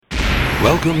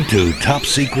Welcome to Top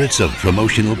Secrets of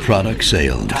Promotional Product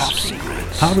Sales. Top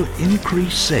Secrets. How to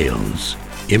increase sales,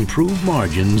 improve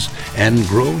margins, and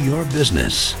grow your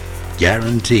business.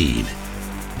 Guaranteed.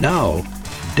 Now,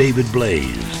 David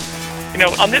Blaze.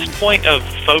 On this point of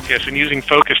focus and using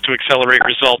focus to accelerate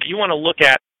results, you want to look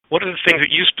at what are the things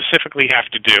that you specifically have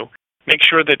to do. Make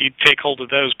sure that you take hold of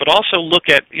those, but also look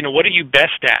at, what are you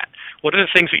best at? What are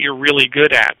the things that you're really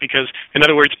good at? Because, in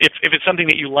other words, if it's something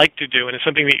that you like to do and it's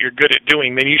something that you're good at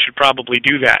doing, then you should probably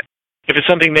do that. If it's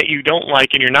something that you don't like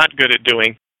and you're not good at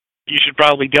doing, you should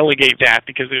probably delegate that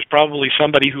because there's probably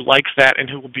somebody who likes that and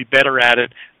who will be better at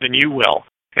it than you will.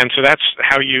 And so that's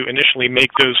how you initially make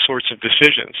those sorts of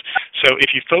decisions. So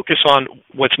if you focus on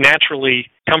what's naturally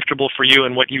comfortable for you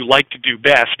and what you like to do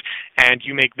best, and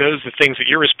you make those the things that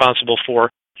you're responsible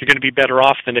for, you're going to be better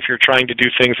off than if you're trying to do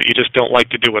things that you just don't like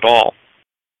to do at all.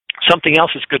 Something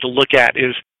else that's good to look at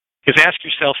is ask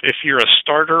yourself if you're a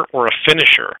starter or a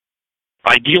finisher.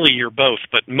 Ideally, you're both,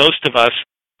 but most of us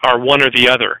are one or the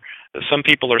other. Some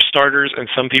people are starters and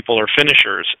some people are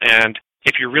finishers, and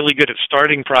if you're really good at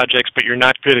starting projects but you're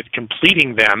not good at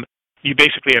completing them, you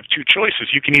basically have two choices.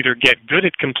 You can either get good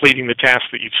at completing the task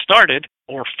that you've started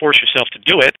or force yourself to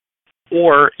do it,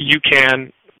 or you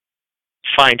can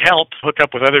find help, hook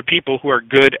up with other people who are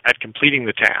good at completing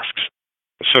the tasks.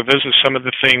 So those are some of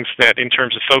the things that, in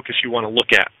terms of focus, you want to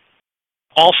look at.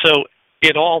 Also,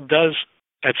 it all does,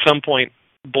 at some point,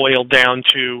 boil down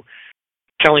to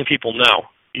telling people no.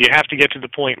 You have to get to the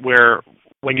point where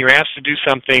when you're asked to do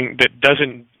something that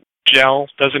doesn't gel,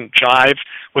 doesn't jive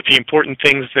with the important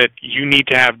things that you need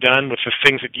to have done, with the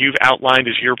things that you've outlined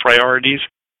as your priorities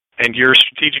and your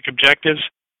strategic objectives,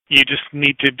 you just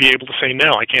need to be able to say,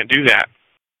 no, I can't do that,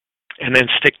 and then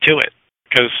stick to it.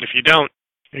 Because if you don't,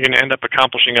 you're going to end up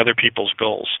accomplishing other people's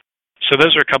goals. So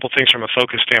those are a couple things from a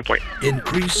focus standpoint.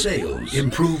 Increase sales,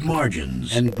 improve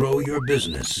margins, and grow your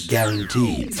business.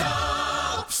 Guaranteed.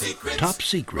 Top Secrets. Top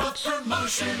Secrets. Of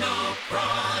promotional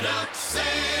product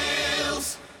sales.